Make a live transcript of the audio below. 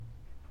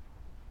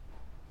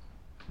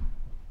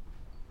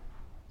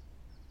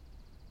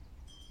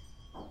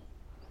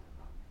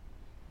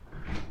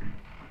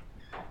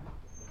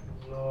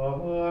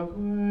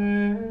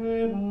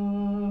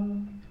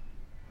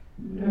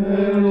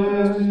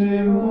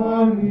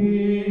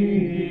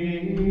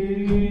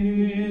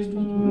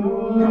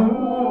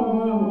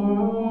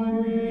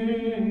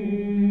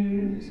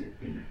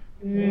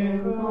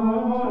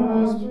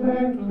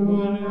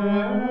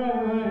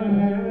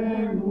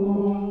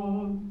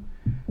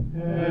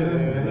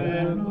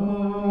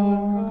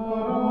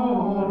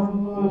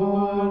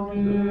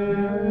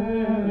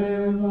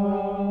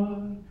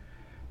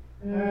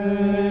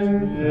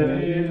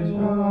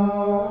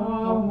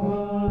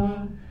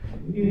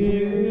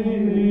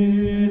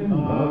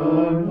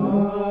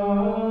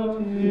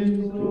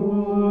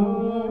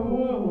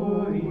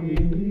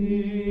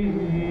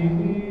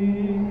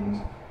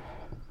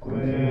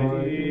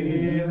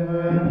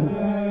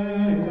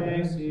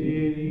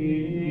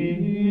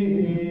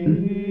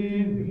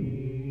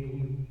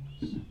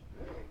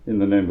In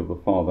the name of the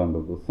Father, and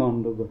of the Son,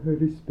 and of the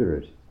Holy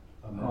Spirit.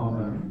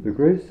 Amen. The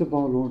grace of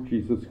our Lord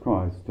Jesus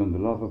Christ, and the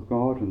love of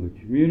God, and the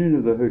communion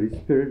of the Holy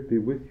Spirit be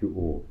with you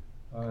all.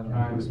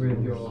 And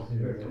with your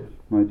spirit.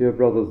 My dear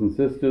brothers and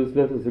sisters,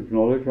 let us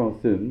acknowledge our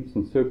sins,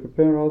 and so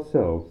prepare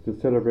ourselves to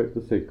celebrate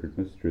the sacred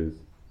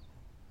mysteries.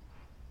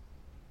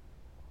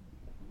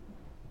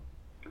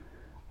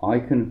 I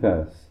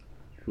confess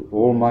to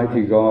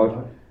Almighty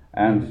God,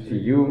 and to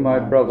you, my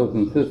brothers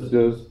and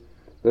sisters,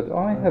 that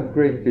I have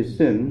greatly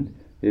sinned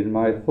in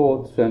my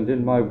thoughts and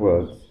in my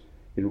words,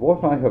 in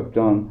what I have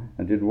done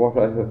and in what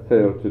I have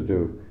failed to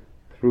do,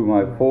 through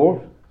my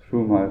fault,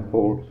 through my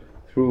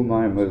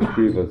most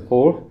grievous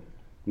fault.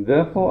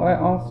 Therefore I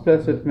ask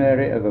Blessed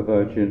Mary, ever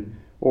Virgin,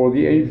 all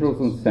the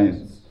angels and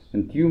saints,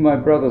 and you, my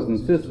brothers and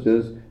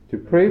sisters, to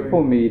pray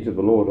for me to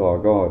the Lord our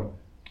God.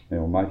 May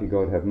Almighty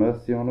God have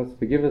mercy on us,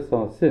 forgive us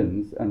our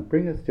sins, and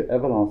bring us to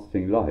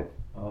everlasting life.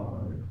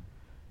 Amen.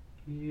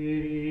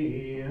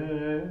 Kyrie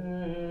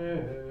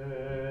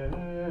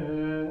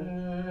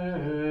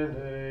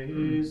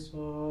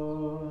eleison.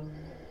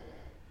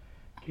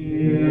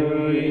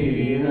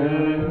 Kyrie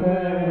eleison.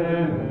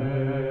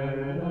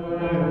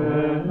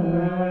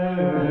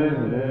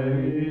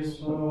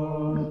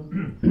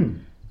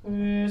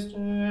 Christe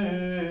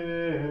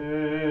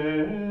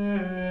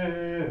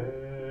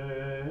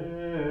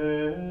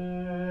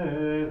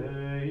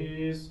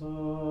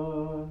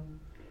eleison.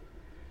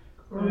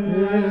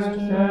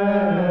 Christe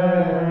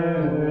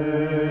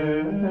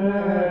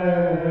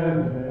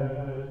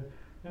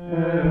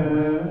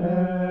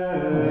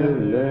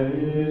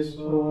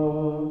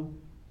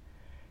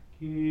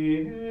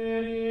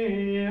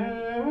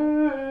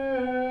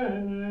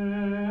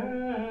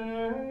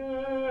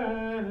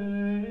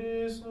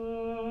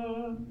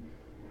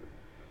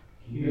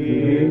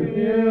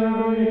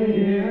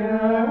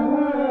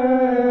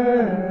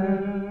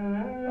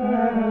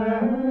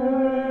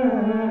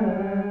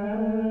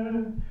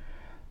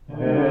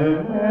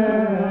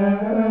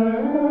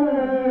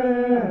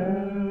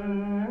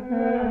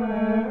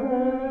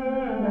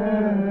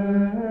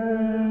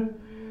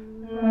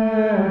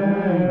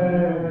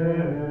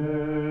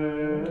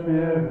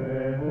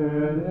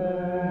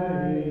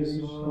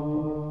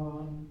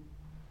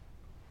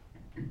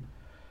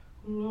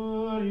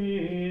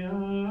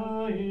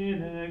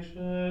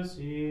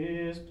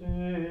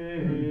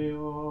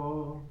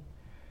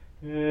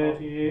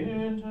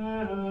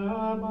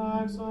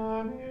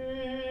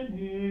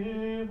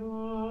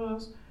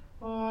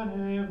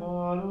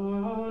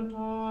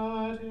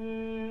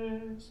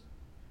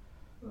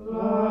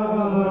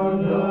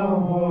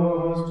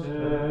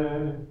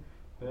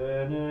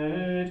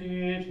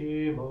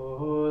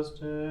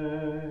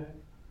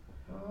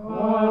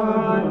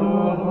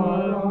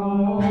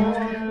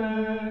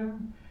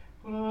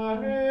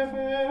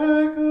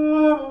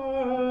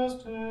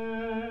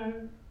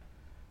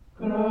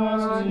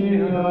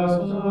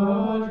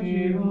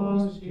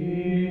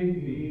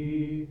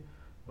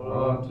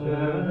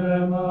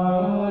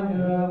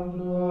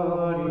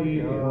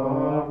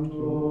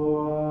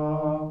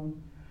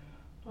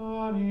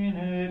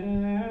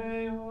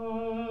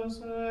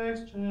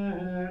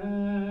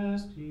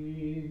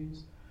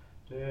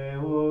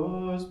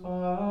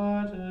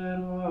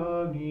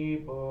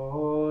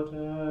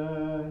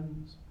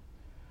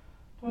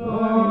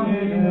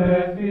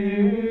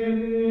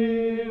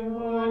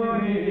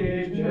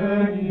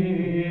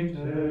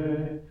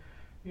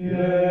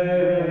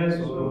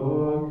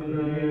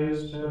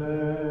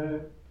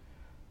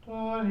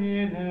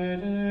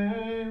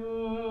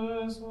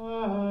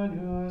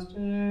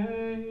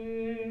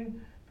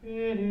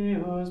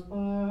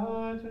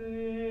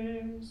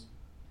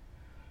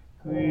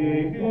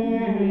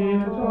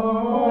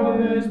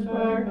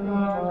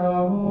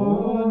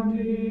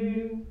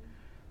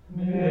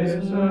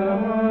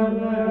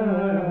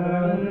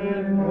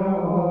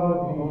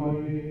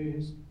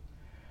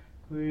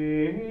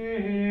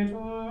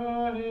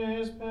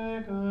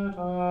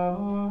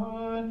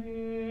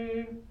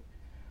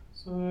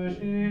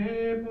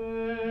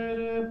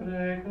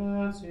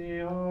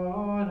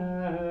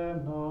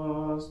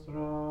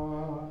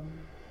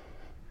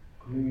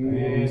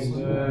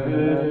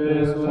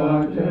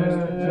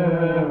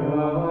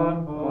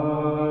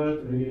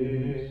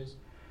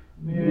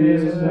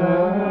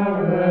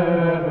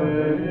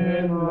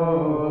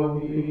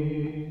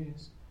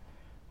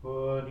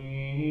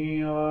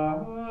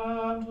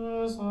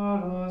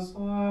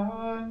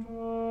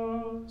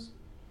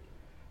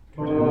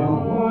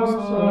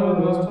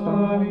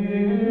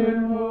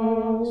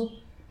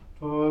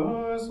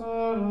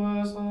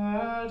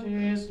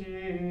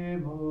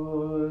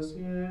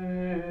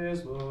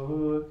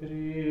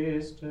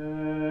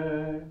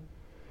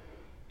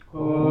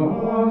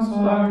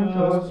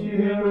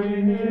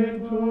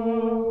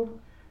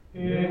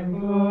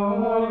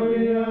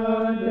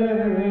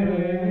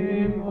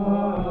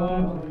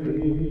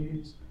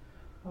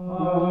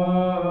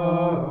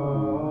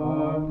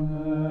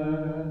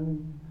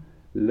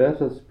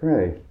let us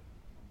pray.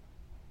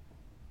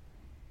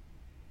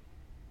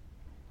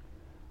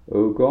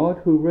 O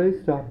God, who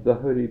raised up the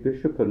holy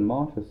bishop and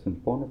martyr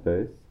St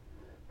Boniface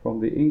from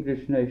the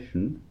English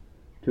nation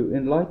to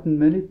enlighten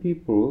many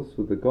peoples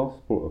with the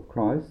gospel of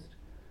Christ,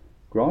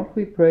 grant,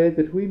 we pray,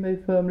 that we may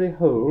firmly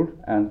hold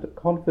and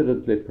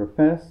confidently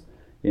profess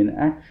in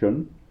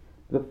action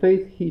the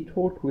faith he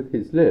taught with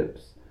his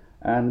lips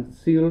and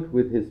sealed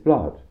with his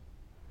blood.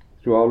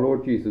 Through our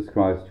Lord Jesus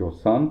Christ, your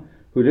Son,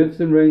 who lives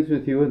and reigns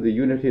with you in the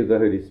unity of the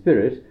Holy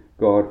Spirit,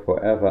 God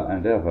for ever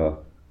and ever.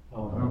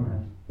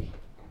 Amen.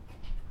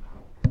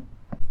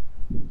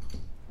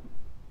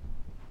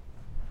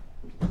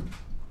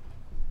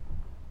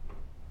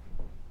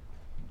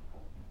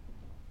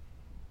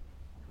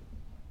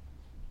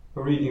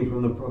 A reading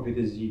from the prophet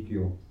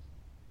Ezekiel.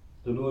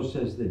 The Lord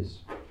says this: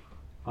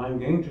 I am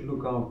going to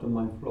look after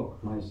my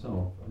flock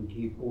myself and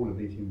keep all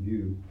of it in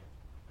view,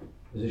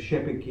 as a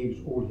shepherd keeps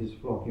all his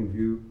flock in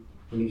view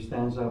when he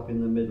stands up in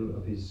the middle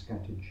of his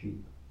scattered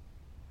sheep.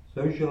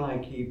 So shall I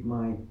keep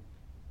my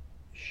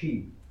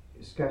sheep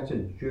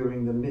scattered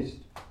during the mist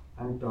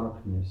and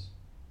darkness.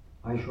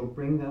 I shall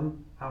bring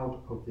them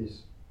out of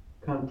this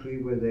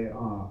country where they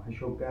are. I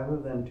shall gather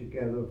them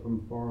together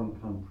from foreign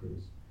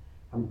countries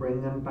and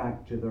bring them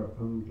back to their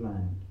own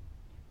land.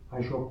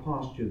 I shall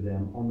pasture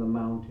them on the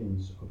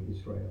mountains of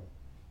Israel,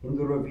 in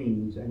the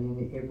ravines and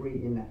in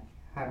every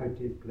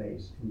inhabited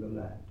place in the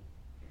land.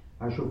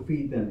 I shall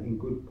feed them in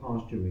good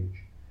pasturage.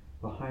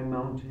 The high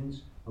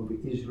mountains of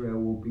Israel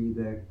will be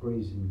their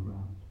grazing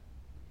ground.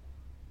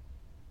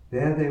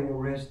 There they will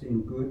rest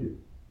in good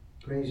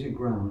grazing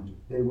ground.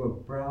 They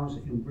will browse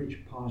in rich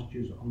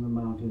pastures on the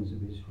mountains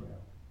of Israel.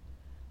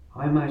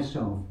 I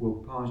myself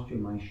will pasture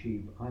my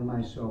sheep. I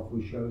myself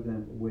will show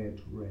them where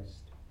to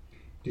rest.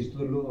 It is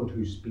the Lord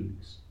who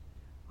speaks.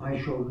 I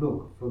shall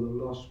look for the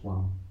lost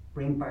one,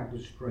 bring back the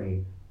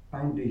stray,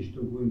 bandage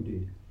the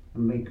wounded,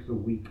 and make the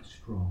weak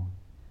strong.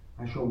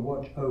 I shall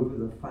watch over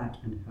the fat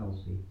and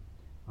healthy.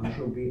 I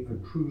shall be a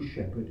true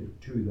shepherd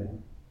to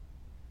them.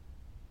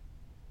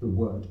 The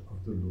word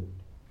of the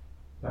Lord.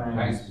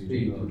 Thanks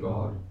be to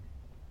God.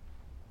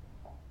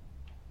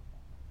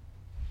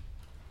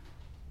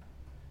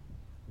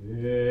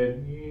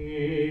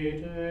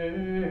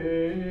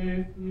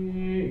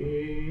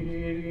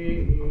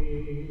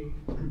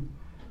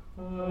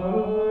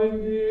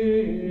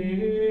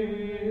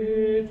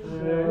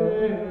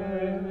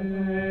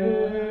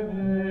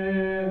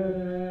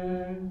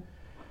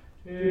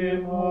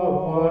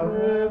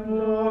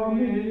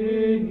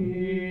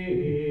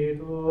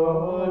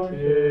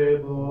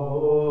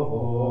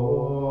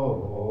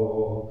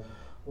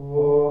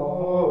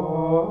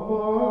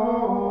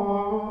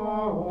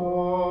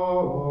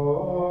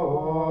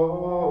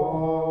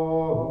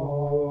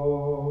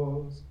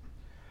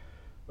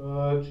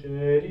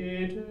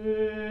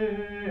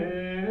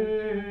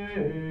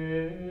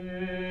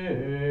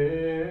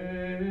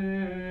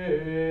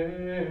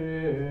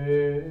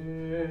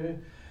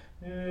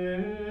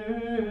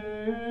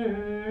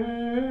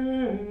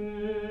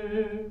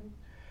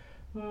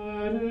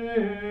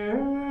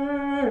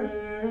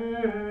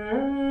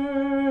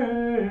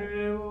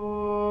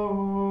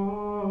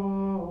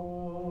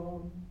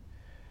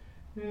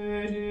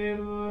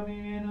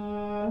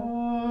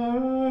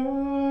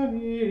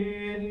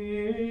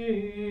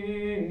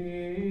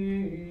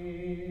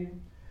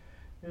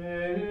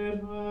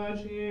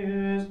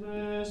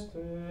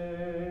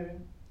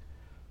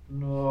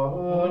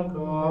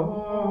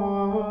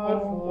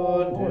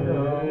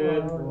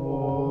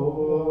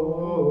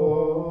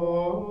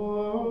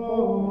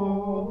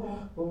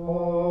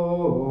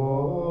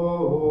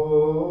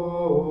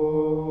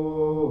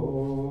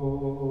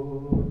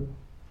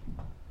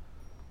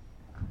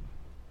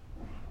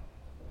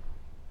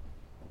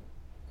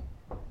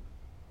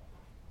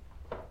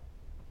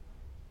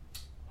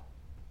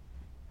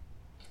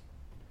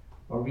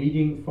 A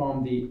reading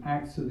from the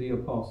Acts of the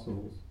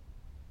Apostles.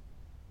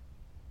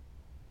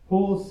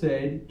 Paul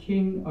said,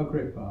 King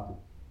Agrippa,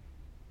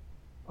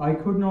 I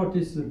could not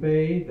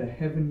disobey the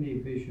heavenly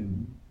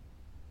vision.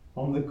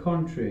 On the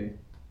contrary,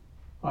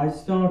 I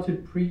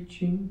started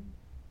preaching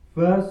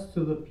first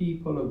to the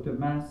people of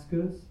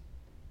Damascus,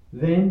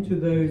 then to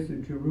those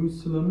of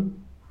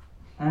Jerusalem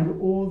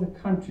and all the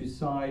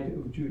countryside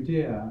of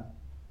Judea,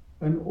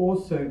 and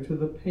also to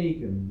the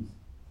pagans,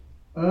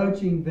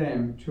 urging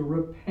them to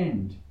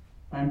repent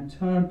and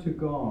turn to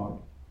God,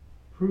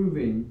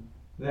 proving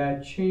their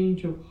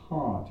change of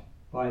heart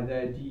by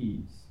their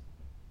deeds.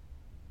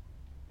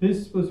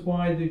 This was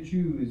why the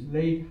Jews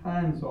laid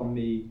hands on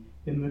me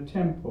in the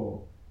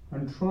temple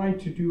and tried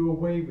to do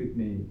away with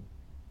me.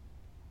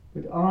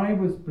 But I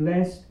was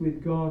blessed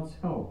with God's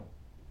help,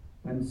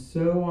 and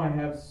so I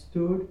have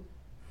stood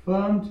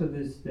firm to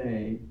this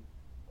day,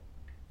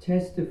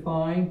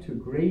 testifying to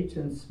great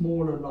and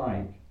small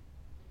alike,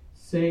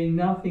 saying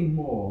nothing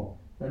more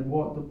than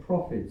what the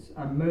prophets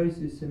and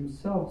Moses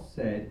himself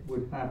said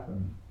would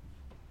happen,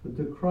 that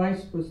the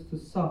Christ was to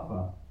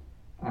suffer,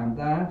 and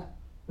that,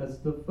 as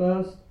the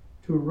first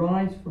to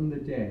rise from the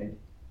dead,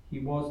 he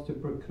was to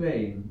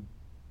proclaim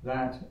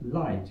that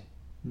light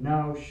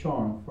now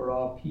shone for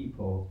our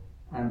people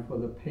and for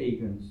the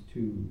pagans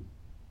too.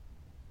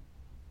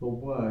 The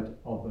word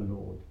of the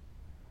Lord.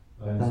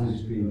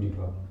 Thanks be to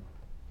God.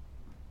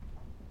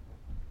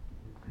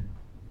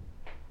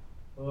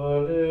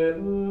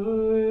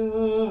 Alleluia.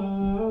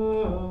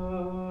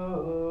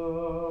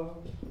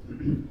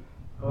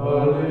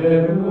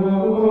 Alleluia.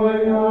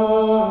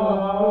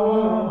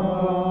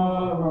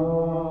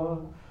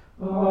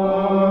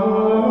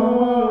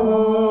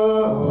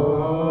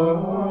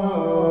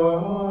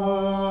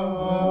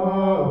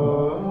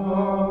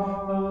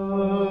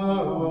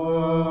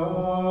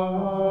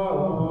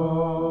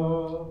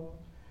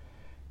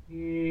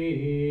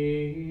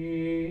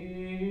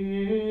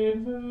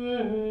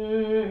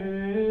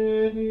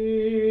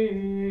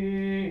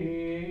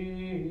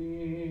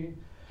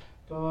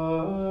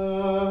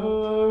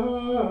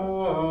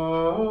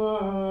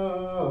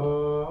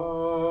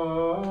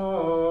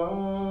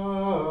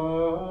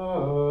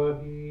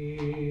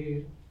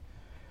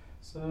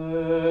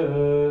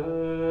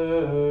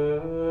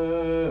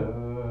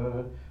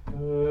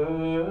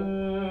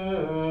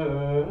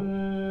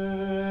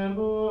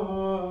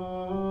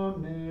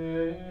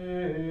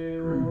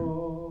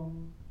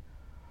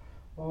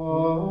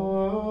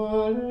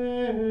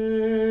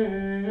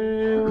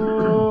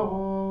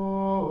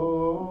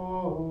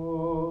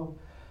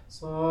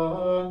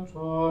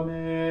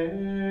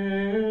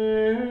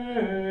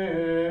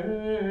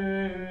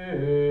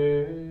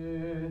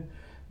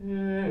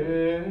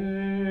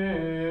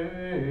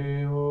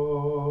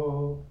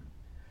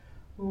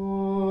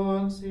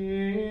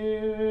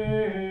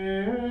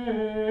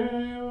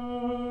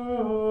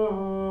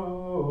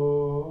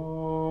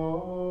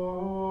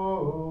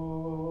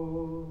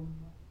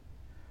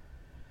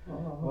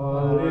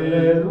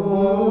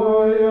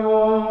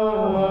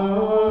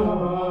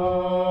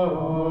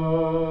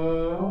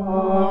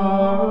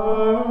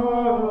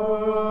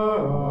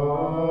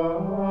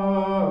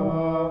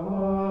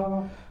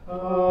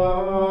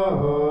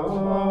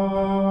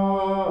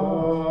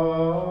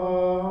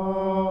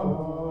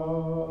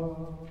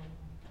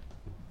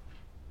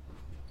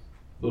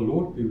 The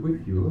Lord be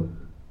with you.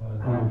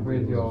 And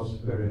with your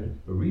spirit.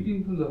 A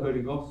reading from the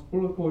Holy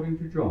Gospel according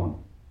to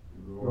John.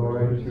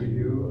 Glory to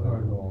you, O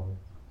Lord.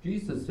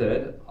 Jesus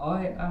said,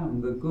 I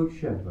am the good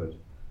shepherd.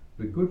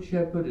 The good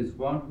shepherd is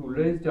one who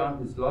lays down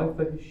his life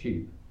for his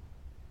sheep.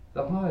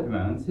 The hired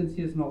man, since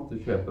he is not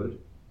the shepherd,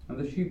 and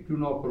the sheep do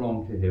not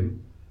belong to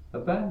him,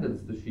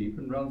 abandons the sheep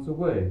and runs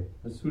away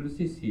as soon as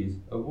he sees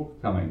a wolf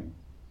coming.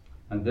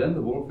 And then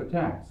the wolf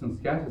attacks and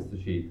scatters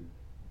the sheep.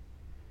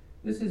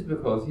 This is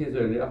because he is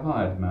only a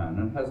hired man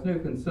and has no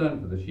concern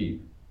for the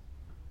sheep.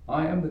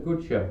 I am the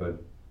good shepherd.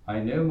 I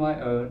know my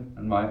own,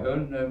 and my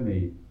own know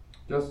me,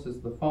 just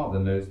as the Father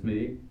knows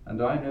me,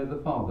 and I know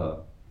the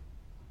Father.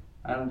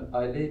 And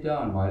I lay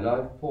down my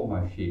life for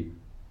my sheep.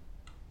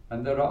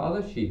 And there are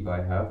other sheep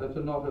I have that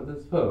are not of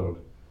this fold,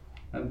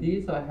 and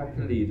these I have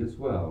to lead as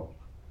well.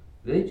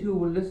 They too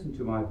will listen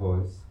to my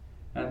voice,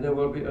 and there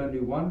will be only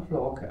one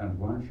flock and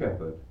one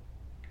shepherd.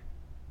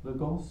 The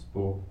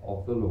Gospel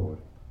of the Lord.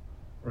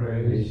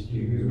 Praise to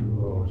you,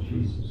 Lord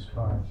Jesus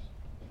Christ.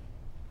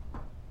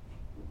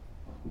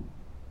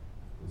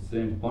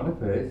 St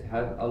Boniface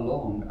had a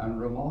long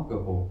and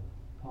remarkable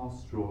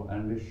pastoral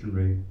and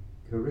missionary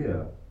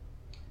career.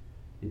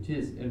 It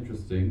is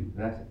interesting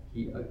that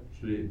he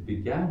actually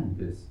began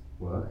this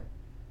work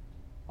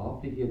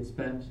after he had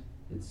spent,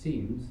 it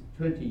seems,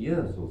 20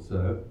 years or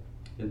so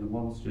in the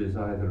monasteries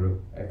either of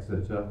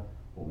Exeter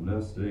or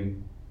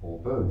Nursling or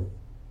both.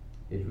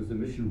 It was a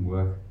mission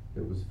work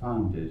that was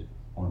founded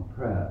on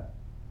prayer,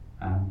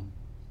 and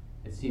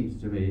it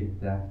seems to me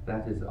that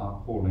that is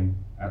our calling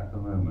at the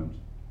moment,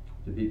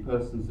 to be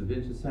persons of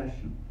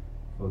intercession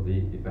for the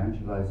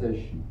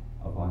evangelization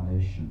of our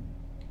nation.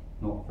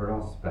 Not for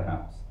us,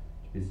 perhaps,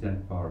 to be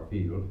sent far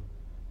afield,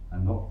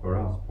 and not for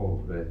us,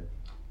 probably,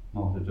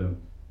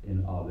 martyrdom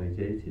in our late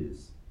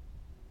 80s.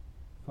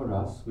 For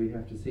us, we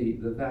have to see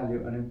the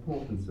value and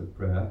importance of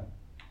prayer,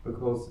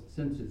 because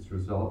since its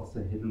results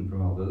are hidden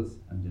from others,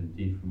 and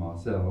indeed from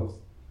ourselves,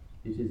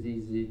 it is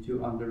easy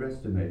to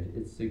underestimate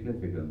its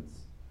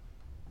significance.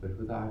 But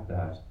without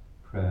that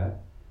prayer,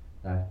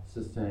 that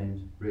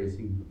sustained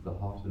raising of the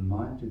heart and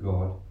mind to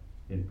God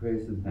in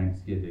praise and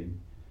thanksgiving,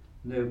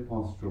 no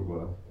pastoral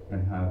work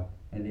can have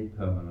any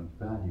permanent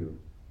value.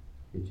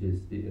 It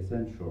is the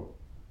essential.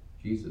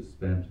 Jesus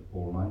spent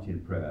all night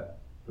in prayer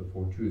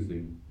before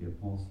choosing the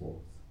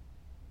apostles.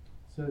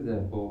 So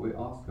therefore we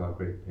ask our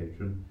great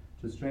patron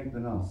to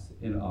strengthen us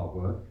in our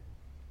work.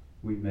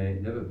 We may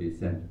never be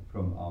sent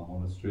from our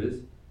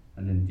monasteries,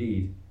 and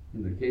indeed,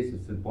 in the case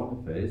of St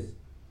Boniface,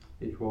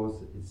 it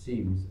was, it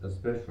seems, a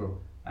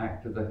special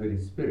act of the Holy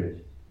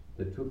Spirit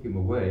that took him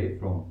away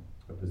from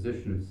a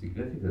position of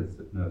significance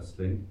at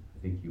Nursling, I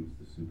think he was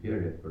the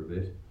superior for a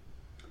bit,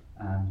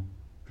 and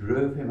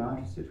drove him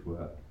out, as it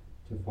were,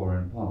 to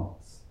foreign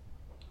parts.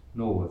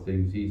 Nor were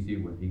things easy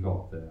when he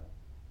got there.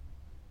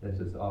 Let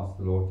us ask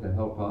the Lord to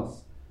help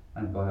us,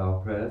 and by our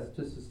prayers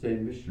to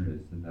sustain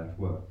missionaries in that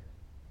work.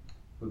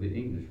 For the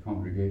English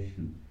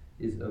congregation,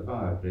 is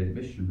avowedly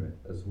missionary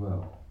as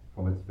well.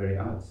 From its very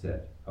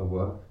outset, a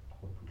work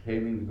of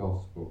proclaiming the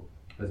gospel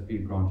has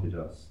been granted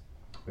us,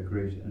 a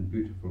great and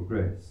beautiful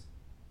grace.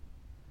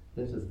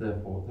 Let us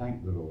therefore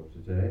thank the Lord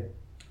today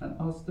and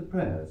ask the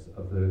prayers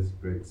of those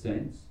great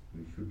saints.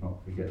 We should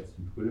not forget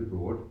St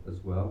Willibrord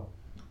as well,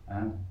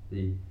 and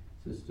the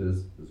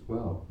sisters as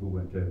well who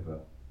went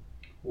over.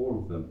 All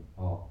of them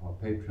are our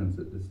patrons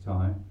at this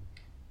time.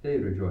 They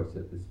rejoice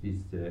at this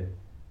feast day,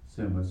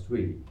 so must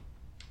we.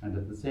 And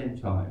at the same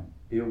time,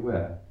 be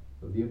aware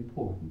of the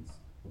importance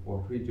of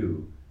what we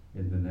do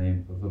in the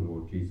name of the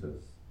Lord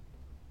Jesus.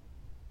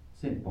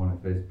 St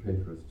Boniface, pray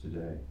for us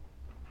today.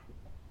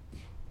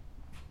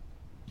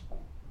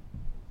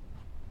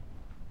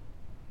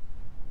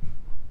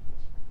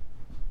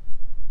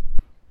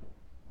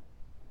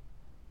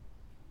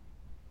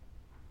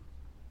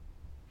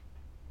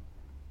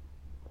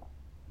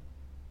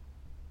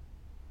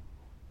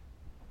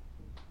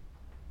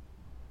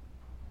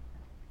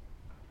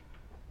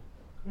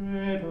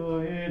 Credo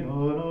in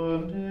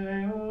unum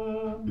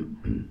Deum,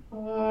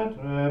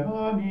 Patrem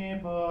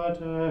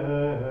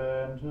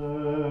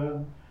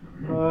omnipotentem,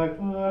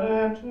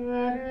 Factorem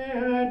celi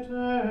et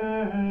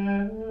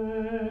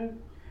terrae,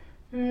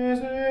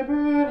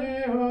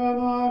 visibilium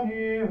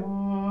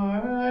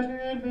omnium et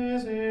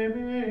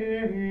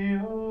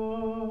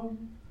invisibilium,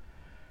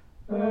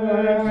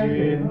 et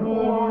in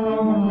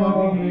unum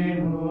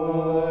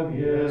Dominum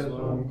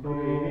Iesum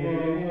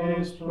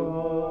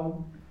Christum,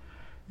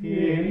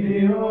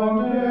 Filium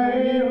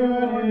Dei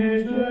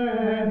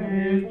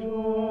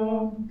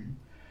unigenitum,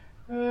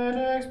 et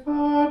ex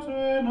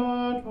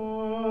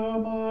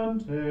patrinatum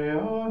ante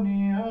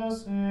omnia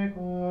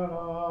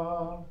saecula,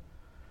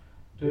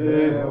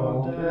 Deum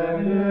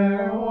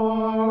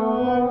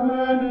Deorum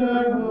et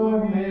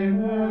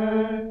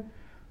Domine,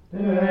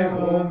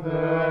 Deum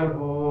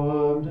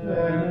Verbum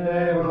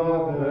Deo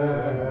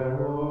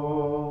Vero,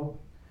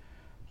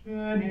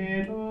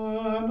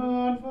 genitum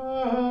non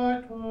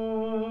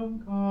factum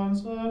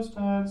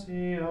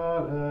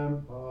consubstantialem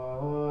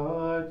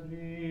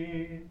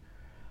Patri,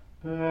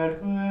 per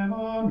quem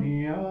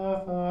omnia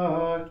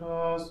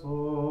facta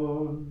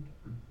sunt,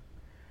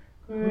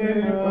 qui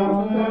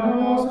propter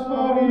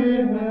nostra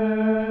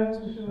vines,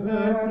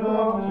 et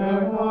propter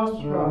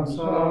nostram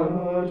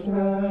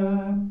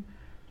salutem,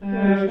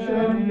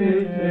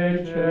 descendit de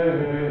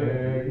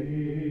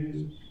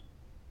celis.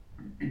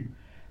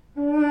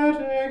 Et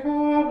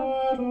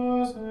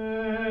ecanatus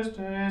est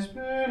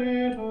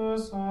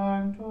Spiritus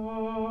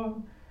Sanctum,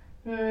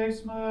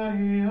 ex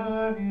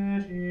Maria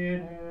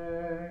Virgine,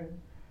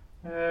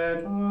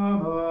 et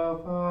homo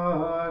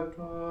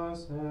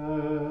factus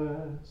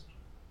est.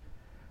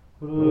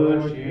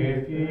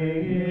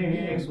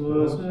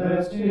 Crucifixus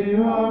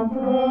estiam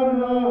pro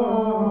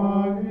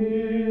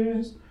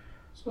nobis,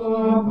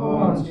 sub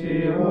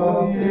Pontio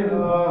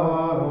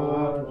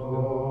Pilato,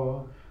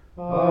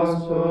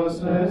 pastus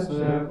et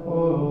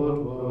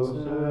sepultus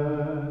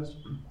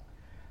est,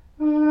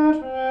 et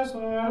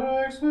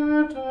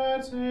resurrexit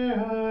et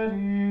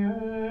die,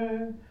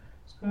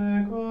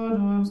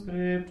 secundum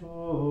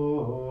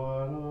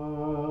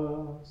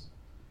Scripturas,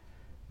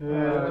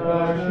 et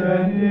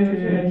ascendit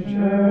in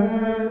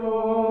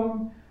caelum,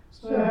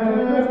 sed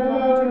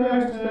ad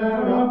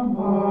exterum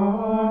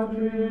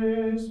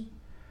Patris,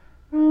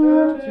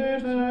 et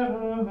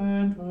iterum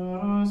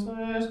venturus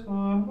est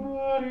cum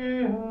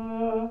gloria,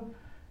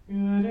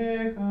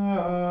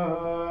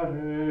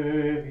 judicare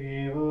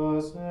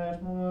vivos et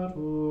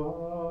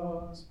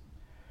mortuos,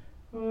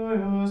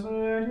 cuius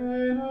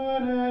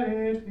regnum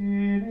erit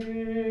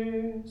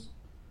Filis,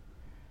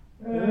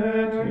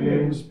 et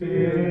in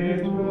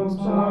Spiritum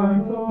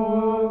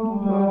Sanctum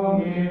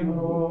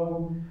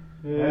Dominum,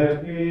 et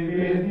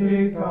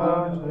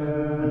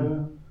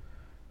vivificantem,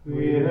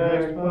 qui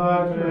ex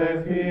Patre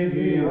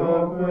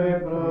Filioque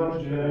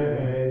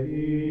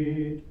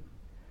procedit,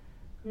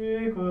 qui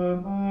cum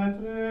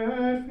Patre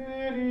et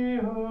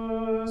Filio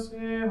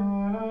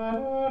simul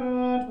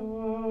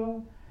adoratur,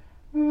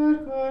 et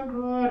cum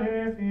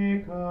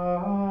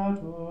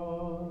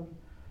glorificatur,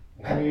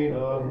 qui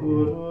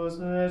locutus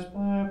est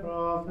per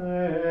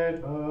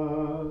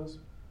prophetas,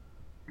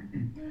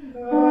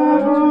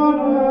 et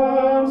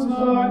honor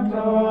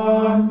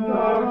sanctam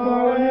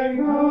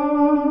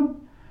catholicam,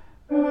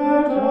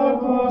 et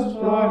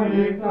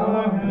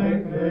apostolicam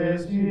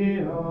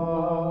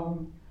ecclesiam,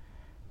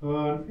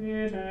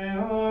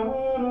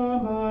 confiteorum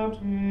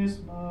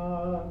baptisma,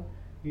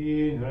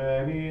 in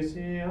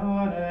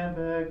remissionem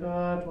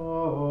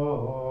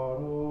peccatorum,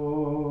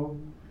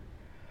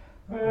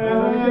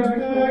 et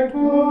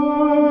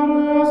expector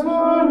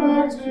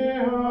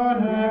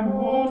resurrectionem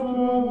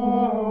mortuorum,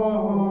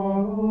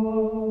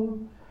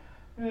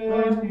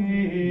 et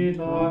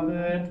vitam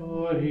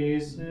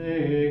venturis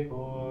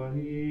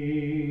seculi.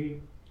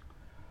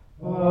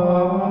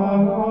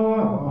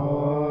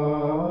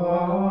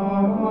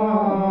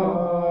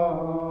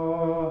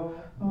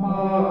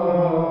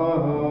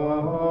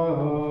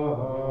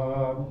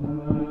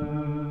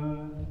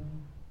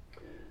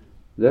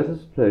 let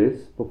us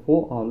place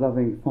before our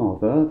loving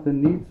Father the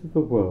needs of the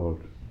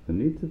world, the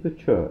needs of the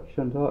Church,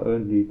 and our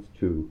own needs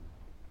too.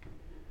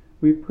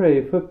 We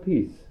pray for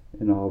peace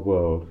in our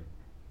world,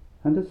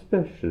 and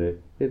especially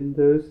in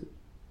those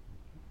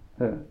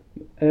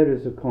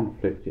areas of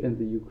conflict in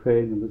the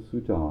Ukraine and the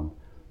Sudan.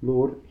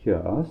 Lord,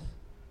 hear us.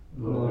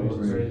 Lord,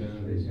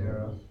 graciously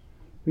hear us.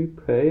 We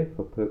pray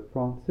for Pope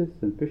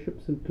Francis and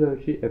bishops and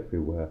clergy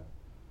everywhere.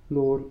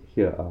 Lord,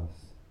 hear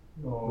us.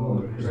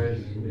 Lord,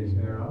 graciously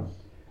hear us.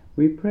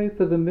 We pray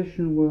for the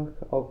mission work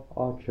of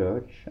our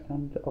Church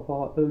and of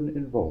our own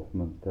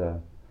involvement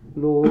there.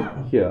 Lord,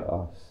 hear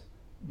us.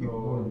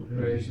 Lord,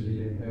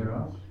 graciously hear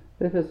us.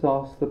 Let us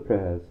ask the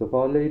prayers of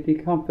Our Lady,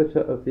 Comforter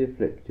of the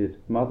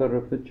afflicted, Mother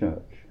of the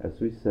Church, as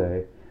we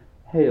say,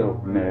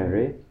 Hail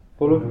Mary,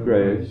 full of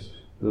grace,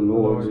 the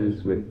Lord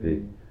is with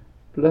thee.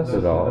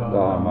 Blessed art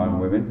thou among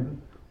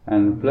women,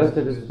 and blessed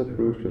is the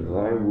fruit of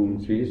thy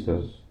womb,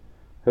 Jesus.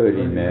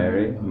 Holy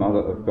Mary, Mother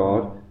of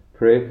God,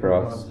 pray for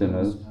us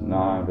sinners,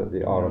 now and at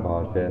the hour of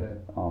our death.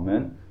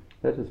 Amen.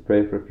 Let us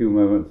pray for a few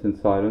moments in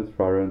silence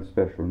for our own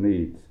special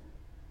needs.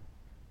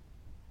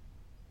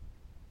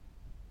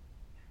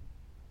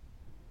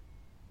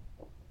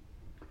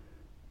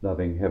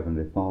 Loving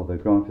Heavenly Father,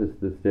 grant us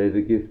this day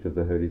the gift of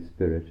the Holy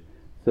Spirit,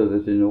 so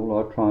that in all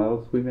our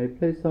trials we may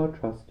place our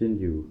trust in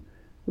you.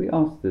 We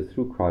ask this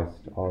through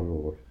Christ our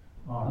Lord.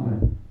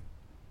 Amen.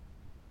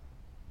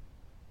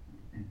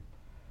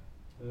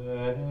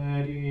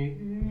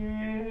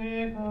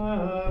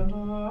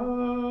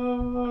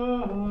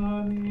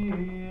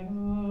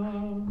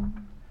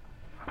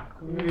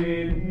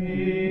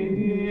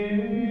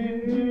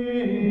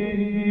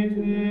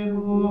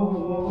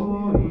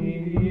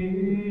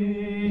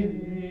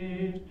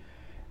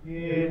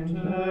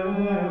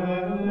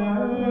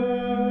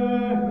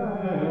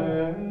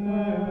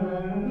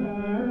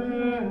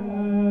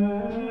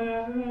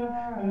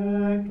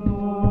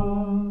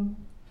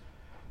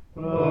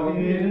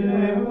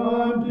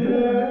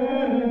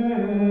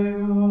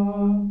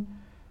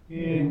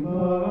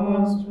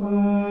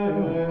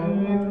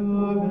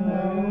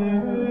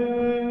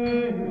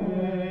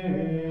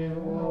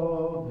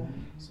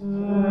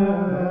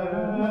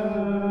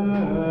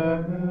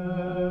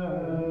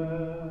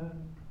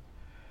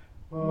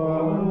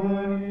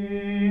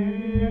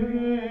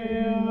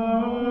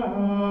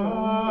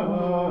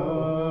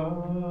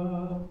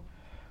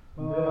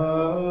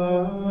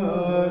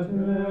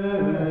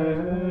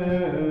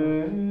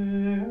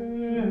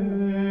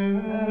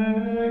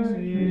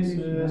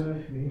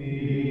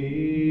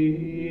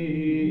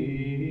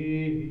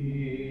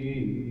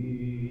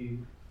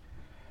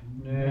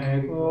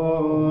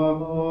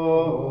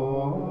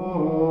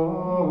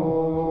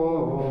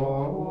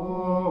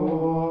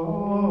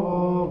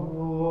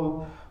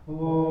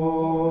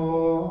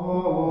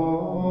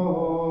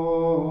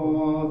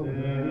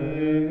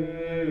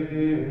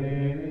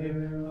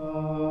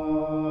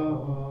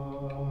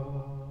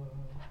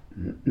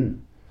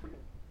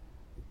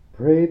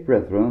 Pray,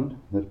 brethren,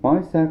 that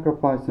my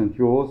sacrifice and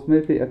yours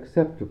may be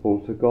acceptable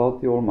to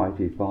God the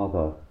Almighty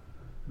Father.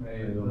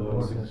 May the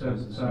Lord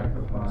accept the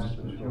sacrifice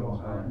at your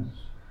hands,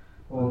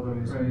 for the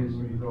praise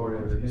and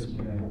glory of his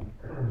name,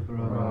 for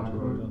our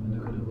good and the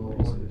good of all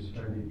his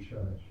holy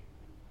Church.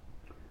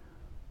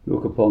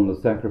 Look upon the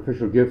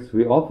sacrificial gifts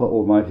we offer,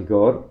 Almighty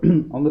God,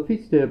 on the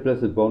feast day of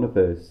Blessed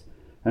Boniface,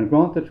 and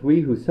grant that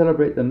we who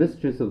celebrate the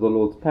mysteries of the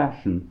Lord's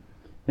Passion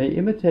may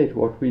imitate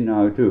what we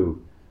now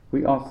do.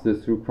 We ask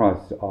this through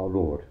Christ our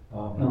Lord.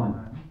 Amen.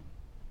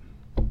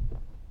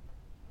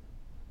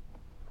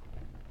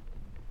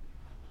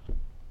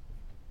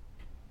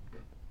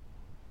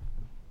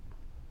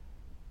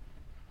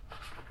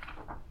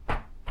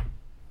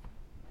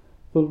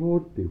 The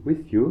Lord be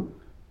with you.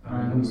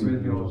 And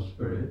with your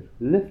spirit,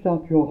 Lift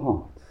up your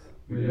hearts.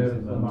 we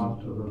lift them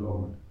up to the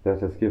Lord.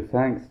 Let us give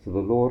thanks to the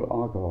Lord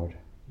our God.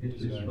 It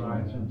is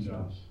right and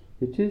just.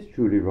 It is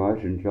truly right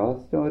and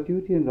just, our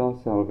duty and our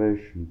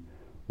salvation,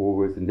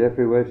 always and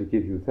everywhere to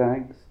give you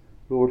thanks,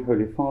 Lord,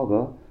 Holy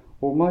Father,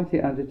 Almighty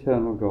and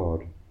eternal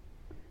God.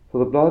 For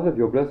the blood of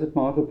your blessed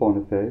martyr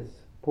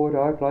Boniface, poured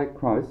out like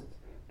Christ's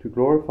to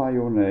glorify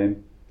your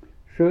name,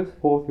 shows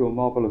forth your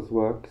marvellous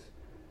works,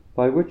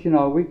 by which in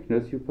our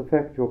weakness you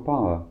perfect your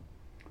power,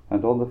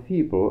 and on the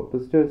feeble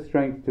bestow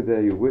strength to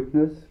bear you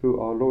witness through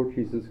our Lord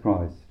Jesus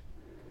Christ.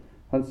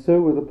 And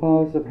so with the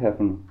powers of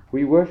heaven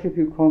we worship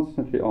you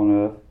constantly on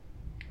earth,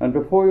 and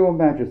before your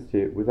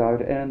majesty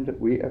without end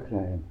we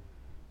acclaim.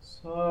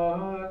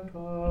 Sanctus,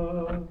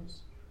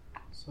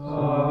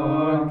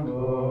 Sanctus,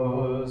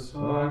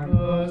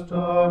 Sanctus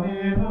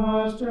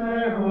Dominus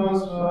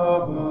Deus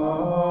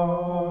Sabaoth,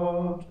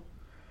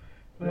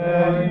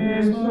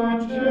 plenius in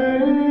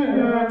celi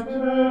et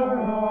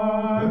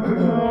terra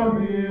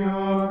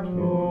gloria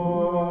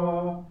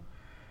tua,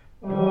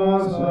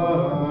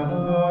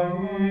 Hosanna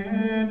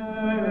in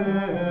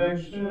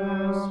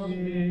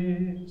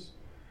excelsis,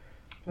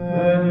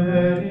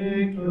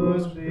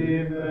 benedictus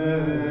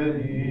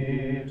vivenit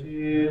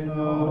in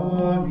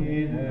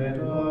nomine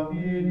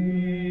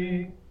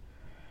Domini,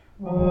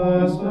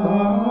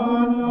 Hosanna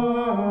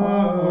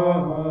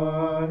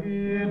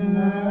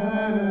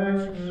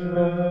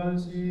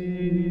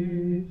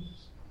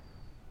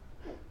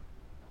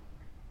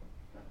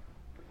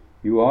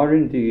are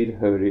indeed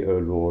holy, O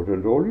Lord,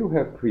 and all you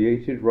have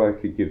created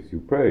rightly gives you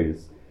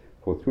praise.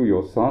 For through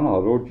your Son, our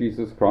Lord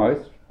Jesus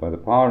Christ, by the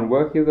power and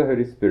working of the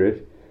Holy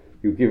Spirit,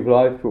 you give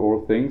life to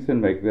all things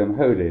and make them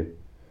holy.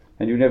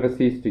 And you never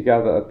cease to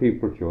gather a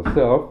people to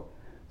yourself,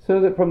 so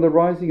that from the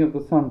rising of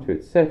the sun to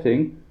its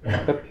setting,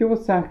 a pure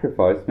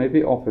sacrifice may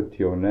be offered to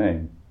your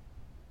name.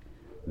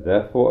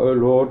 Therefore, O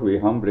Lord, we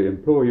humbly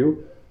implore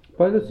you,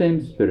 by the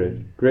same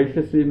Spirit,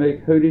 graciously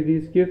make holy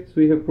these gifts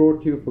we have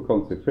brought to you for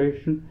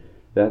consecration,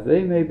 that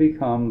they may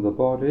become the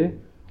body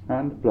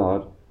and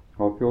blood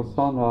of your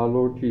Son, our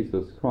Lord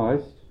Jesus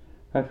Christ,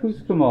 at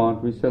whose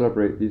command we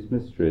celebrate these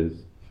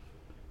mysteries.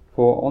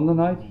 For on the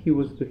night he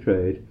was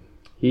betrayed,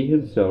 he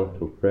himself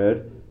took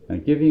bread,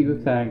 and giving you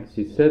thanks,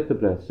 he said the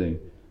blessing,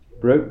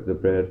 broke the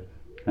bread,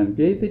 and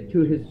gave it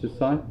to his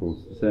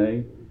disciples,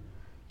 saying,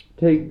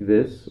 Take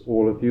this,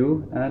 all of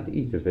you, and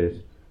eat of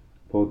it,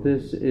 for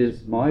this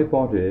is my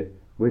body,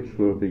 which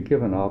will be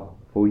given up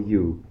for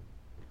you.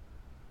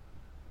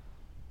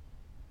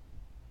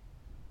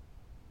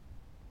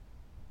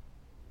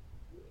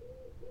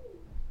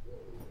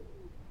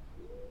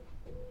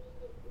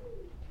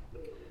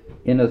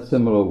 In a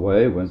similar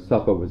way, when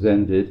supper was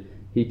ended,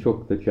 he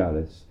took the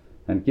chalice,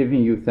 and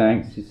giving you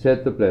thanks, he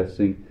said the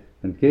blessing,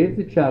 and gave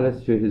the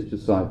chalice to his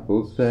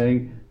disciples,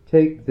 saying,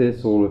 Take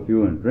this, all of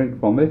you, and drink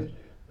from it,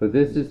 for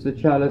this is the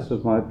chalice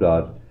of my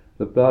blood,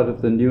 the blood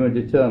of the new and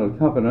eternal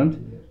covenant,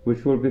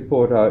 which will be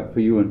poured out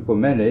for you and for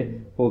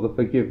many for the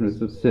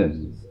forgiveness of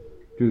sins.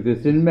 Do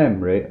this in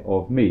memory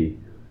of me.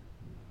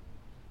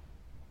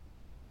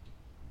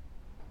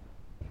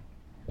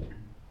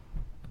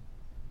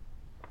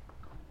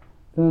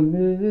 The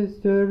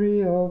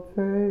mystery of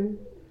faith.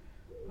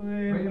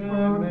 We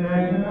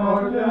proclaim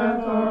your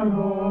death, O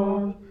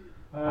Lord,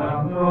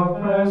 and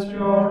profess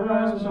your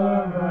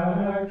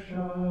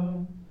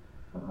resurrection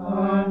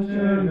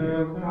until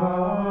you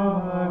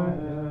come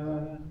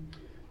again.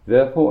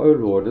 Therefore, O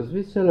Lord, as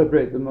we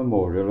celebrate the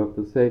memorial of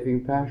the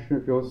saving passion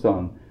of your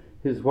Son,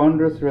 his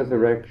wondrous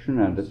resurrection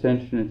and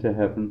ascension into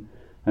heaven,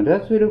 and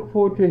as we look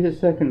forward to his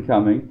second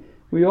coming,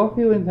 we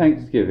offer you in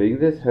thanksgiving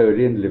this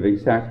holy and living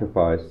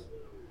sacrifice.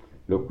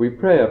 Look, we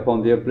pray,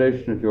 upon the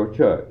oblation of your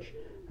church,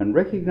 and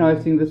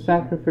recognizing the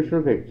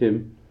sacrificial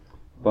victim,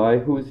 by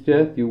whose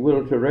death you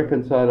will to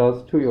reconcile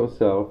us to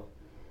yourself,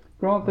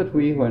 grant that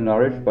we, who are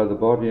nourished by the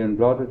body and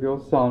blood of your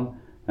Son,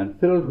 and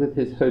filled with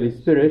his Holy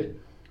Spirit,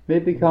 may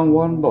become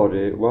one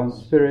body, one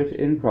spirit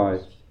in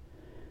Christ.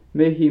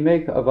 May he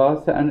make of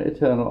us an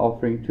eternal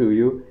offering to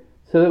you,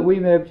 so that we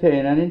may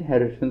obtain an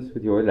inheritance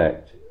with your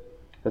elect,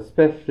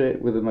 especially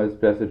with the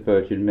most blessed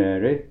Virgin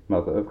Mary,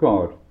 Mother of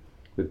God,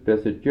 with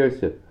blessed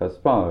Joseph, her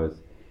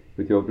spouse,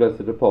 with your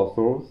blessed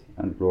apostles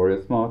and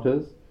glorious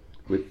martyrs,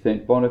 with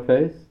St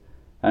Boniface,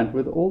 and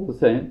with all the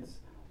saints,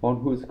 on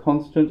whose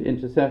constant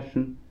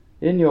intercession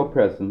in your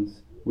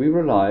presence we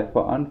rely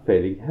for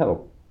unfailing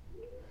help.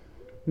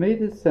 May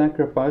this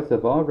sacrifice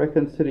of our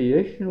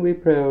reconciliation, we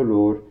pray, O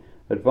Lord,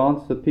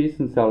 advance the peace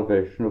and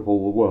salvation of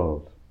all the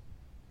world.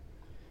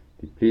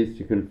 Be pleased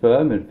to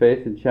confirm in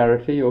faith and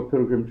charity your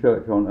pilgrim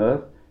church on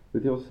earth,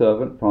 with your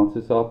servant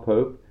Francis our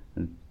Pope,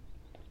 and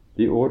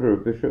the order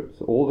of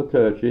bishops, all the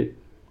clergy,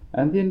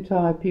 and the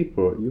entire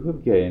people you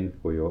have gained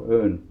for your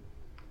own.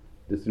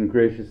 Listen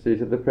graciously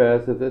to the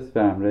prayers of this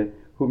family,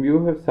 whom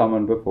you have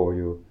summoned before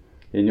you.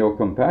 In your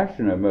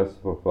compassion, O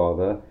merciful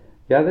Father,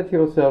 gather to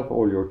yourself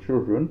all your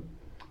children,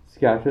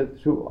 scattered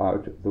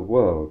throughout the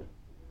world.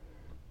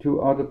 To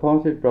our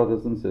departed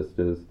brothers and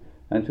sisters,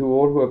 and to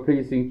all who are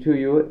pleasing to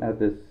you at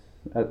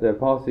their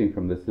passing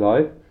from this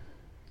life,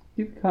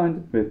 give kind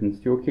admittance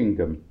to your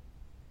kingdom.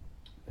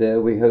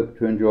 There we hope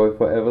to enjoy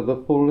forever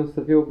the fullness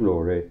of your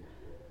glory.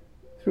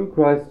 Through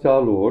Christ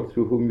our Lord,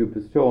 through whom you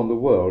bestow on the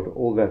world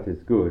all that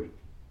is good.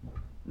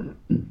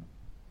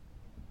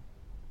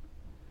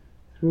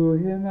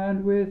 Through him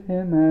and with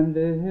him and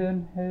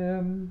in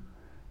him,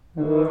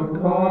 O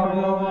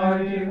God,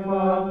 Almighty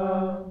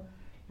Father,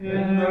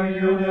 in the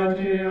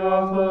unity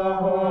of the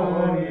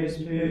Holy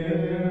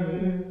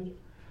Spirit,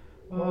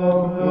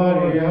 all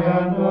glory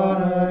and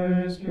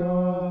honor is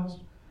yours,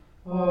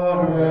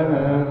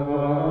 forever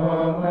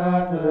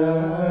and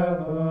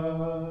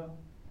ever.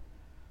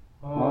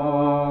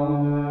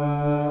 Amen.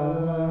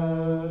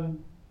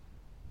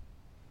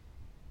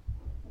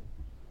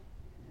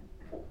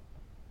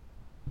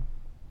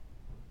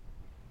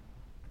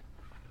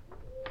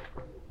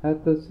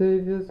 At the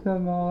Saviour's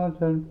command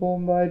and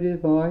formed by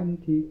divine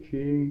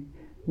teaching,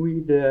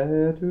 we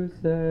dare to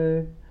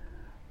say,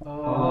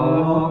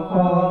 Our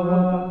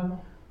Father,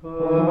 who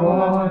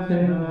art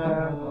in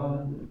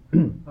heaven,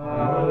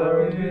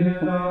 hallowed be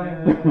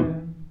thy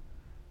name.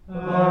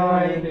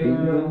 Thy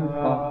kingdom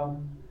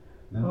come,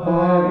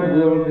 thy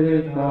will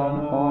be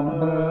done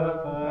on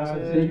earth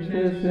as it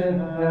is in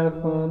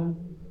heaven.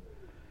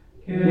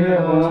 Give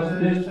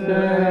us this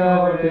day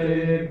our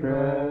daily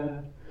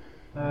bread,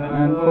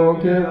 and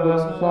forgive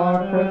us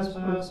our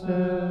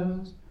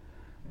trespasses,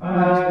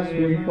 as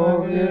we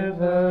forgive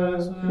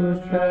those who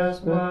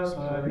trespass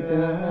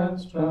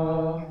against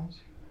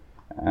us.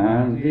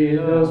 And lead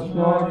us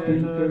not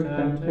into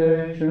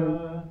temptation,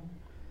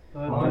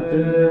 but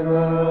deliver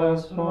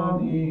us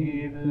from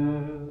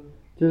evil.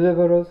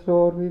 Deliver us,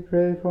 Lord, we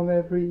pray, from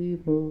every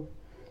evil.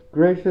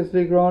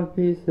 Graciously grant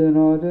peace in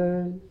our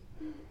days,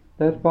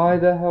 that by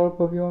the help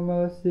of your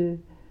mercy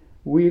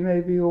we may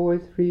be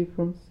always free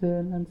from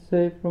sin and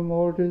safe from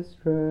all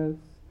distress,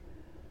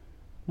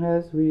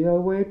 as we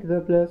await the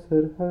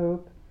blessed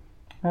hope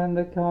and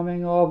the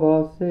coming of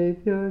our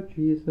Saviour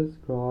Jesus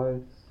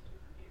Christ.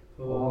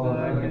 For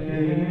the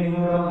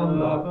kingdom,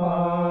 the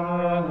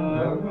power, and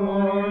the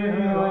glory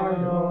are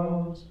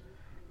yours,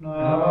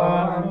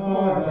 now and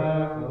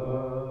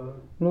forever.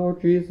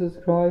 Lord Jesus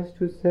Christ,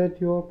 who said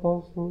to your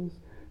apostles,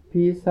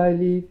 "Peace I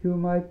leave you,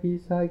 my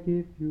peace I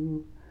give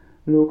you,"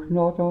 look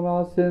not on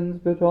our sins,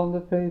 but on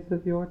the faith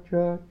of your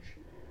Church,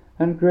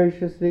 and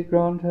graciously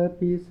grant her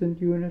peace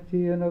and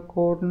unity in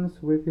accordance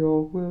with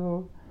your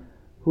will,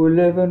 who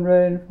live and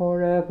reign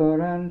forever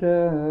and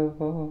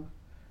ever.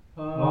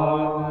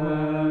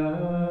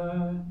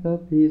 Amen. The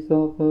peace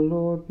of the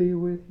Lord be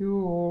with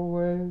you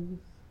always.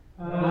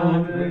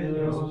 And with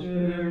your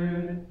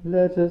spirit.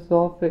 Let us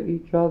offer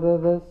each other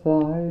the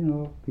sign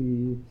of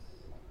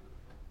peace.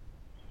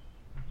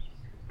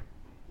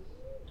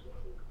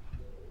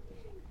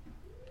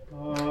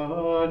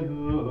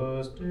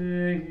 Agnus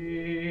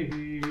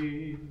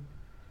Dei,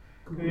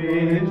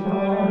 qui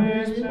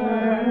tollis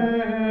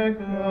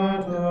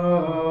peccata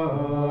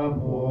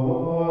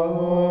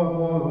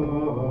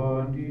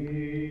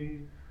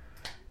mundi,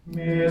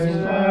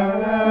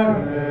 miserere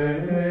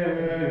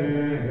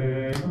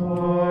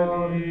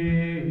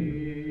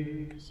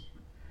nobis.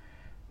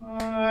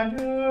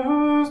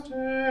 Agnus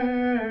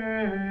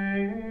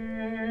Dei,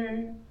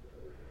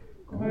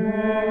 qui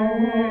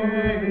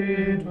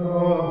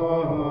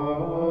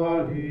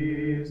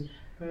tollis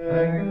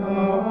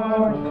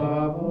peccata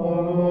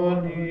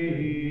mundi,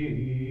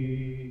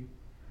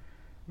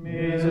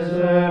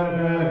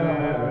 miserere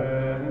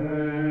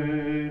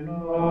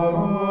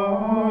nobis.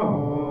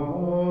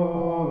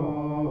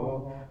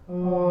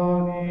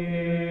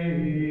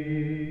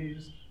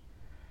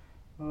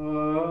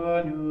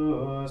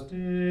 Agnus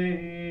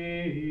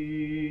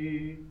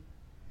Dei,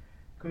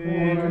 qui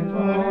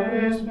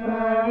tollis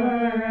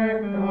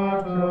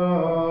peccata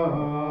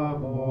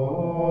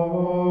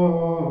mundi,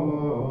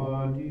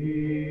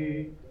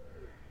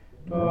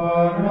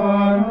 dona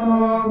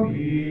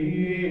nobis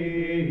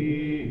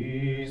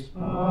pace.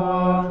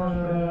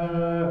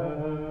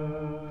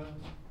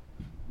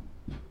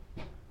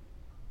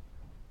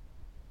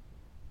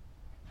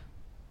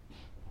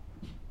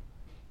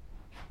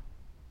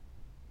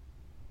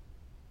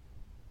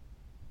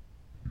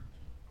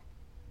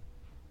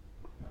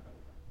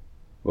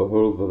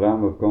 Behold the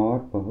Lamb of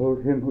God,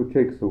 behold him who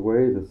takes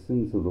away the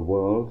sins of the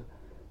world.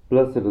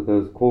 Blessed are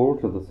those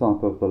called to the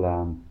supper of the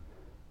Lamb.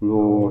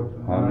 Lord,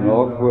 I am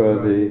not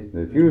worthy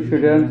that you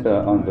should enter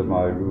under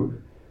my roof,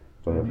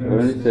 but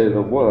only say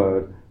the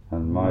word,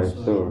 and my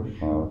soul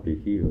shall be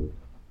healed.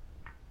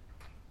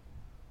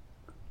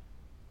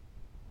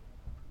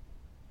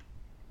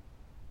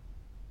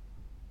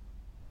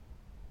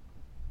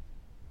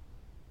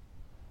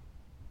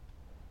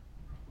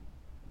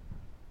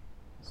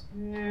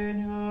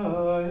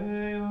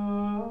 Signa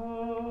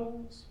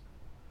eius,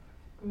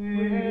 qui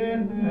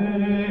in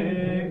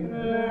me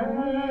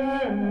credunt,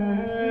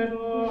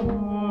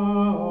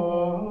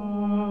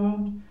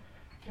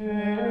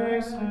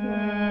 exequemur.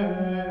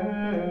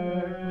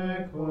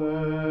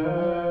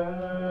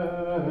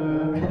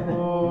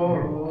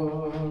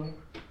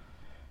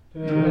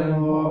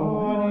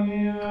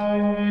 Demoniae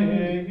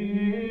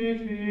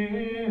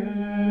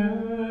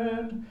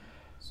egigient,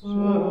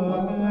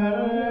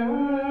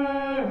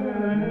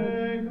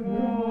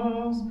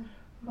 superegros,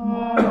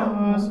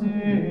 mas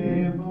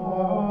imponent,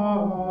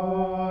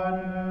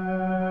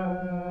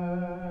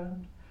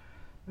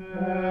 et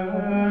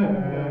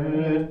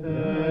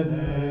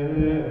bene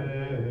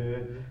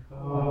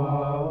habebunt.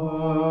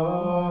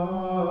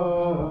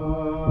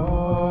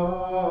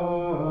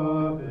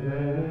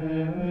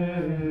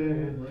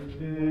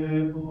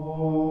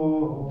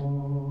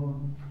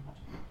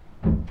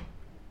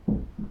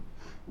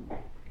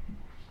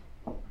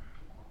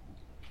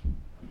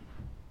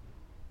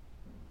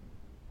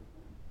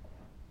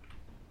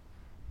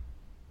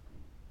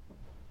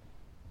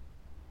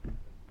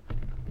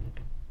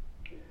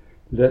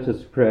 Let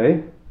us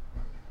pray.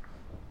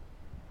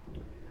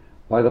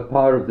 By the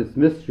power of this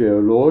mystery, O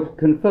Lord,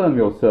 confirm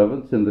your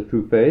servants in the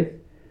true faith,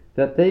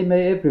 that they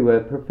may everywhere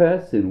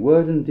profess in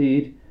word and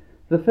deed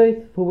the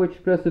faith for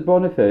which Blessed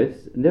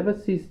Boniface never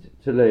ceased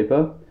to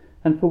labour,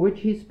 and for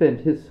which he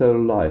spent his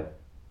whole life.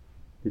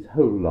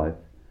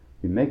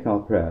 We make our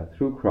prayer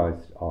through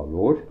Christ our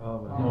Lord.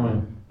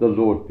 Amen. The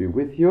Lord be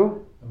with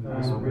you.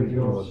 And with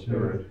your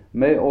spirit.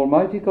 May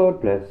Almighty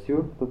God bless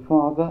you, the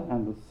Father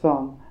and the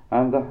Son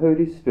and the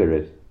Holy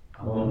Spirit.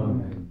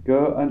 Amen.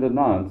 Go and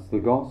announce the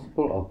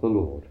gospel of the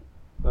Lord.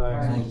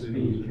 Thanks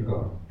be to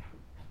God.